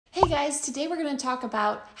Hey guys, today we're going to talk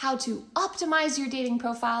about how to optimize your dating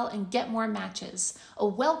profile and get more matches. A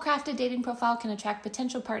well-crafted dating profile can attract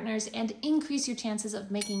potential partners and increase your chances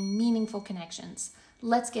of making meaningful connections.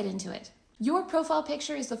 Let's get into it. Your profile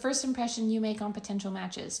picture is the first impression you make on potential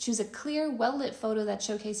matches. Choose a clear, well-lit photo that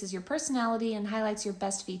showcases your personality and highlights your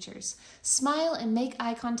best features. Smile and make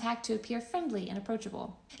eye contact to appear friendly and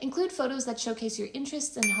approachable. Include photos that showcase your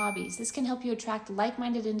interests and hobbies. This can help you attract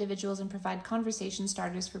like-minded individuals and provide conversation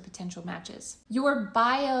starters for potential matches. Your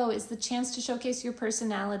bio is the chance to showcase your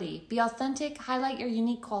personality. Be authentic, highlight your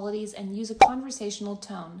unique qualities, and use a conversational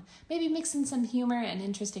tone. Maybe mix in some humor and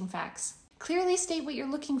interesting facts. Clearly state what you're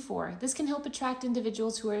looking for. This can help attract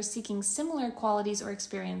individuals who are seeking similar qualities or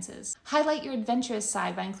experiences. Highlight your adventurous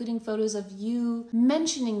side by including photos of you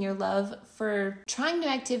mentioning your love for trying new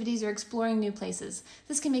activities or exploring new places.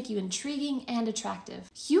 This can make you intriguing and attractive.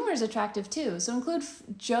 Humor is attractive too, so include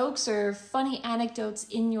jokes or funny anecdotes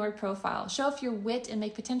in your profile. Show off your wit and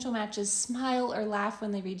make potential matches smile or laugh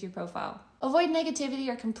when they read your profile. Avoid negativity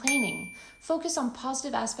or complaining. Focus on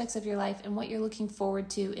positive aspects of your life and what you're looking forward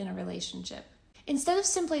to in a relationship. Instead of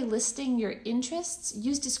simply listing your interests,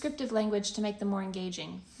 use descriptive language to make them more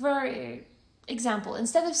engaging. For example,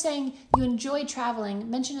 instead of saying you enjoy traveling,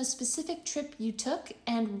 mention a specific trip you took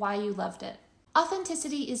and why you loved it.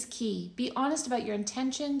 Authenticity is key. Be honest about your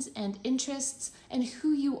intentions and interests and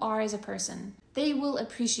who you are as a person. They will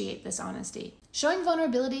appreciate this honesty. Showing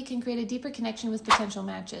vulnerability can create a deeper connection with potential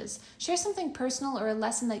matches. Share something personal or a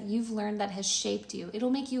lesson that you've learned that has shaped you. It'll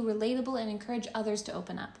make you relatable and encourage others to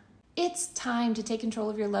open up. It's time to take control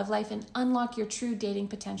of your love life and unlock your true dating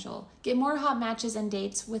potential. Get more hot matches and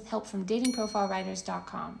dates with help from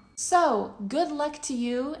datingprofilewriters.com. So, good luck to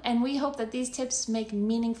you, and we hope that these tips make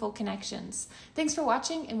meaningful connections. Thanks for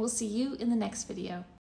watching, and we'll see you in the next video.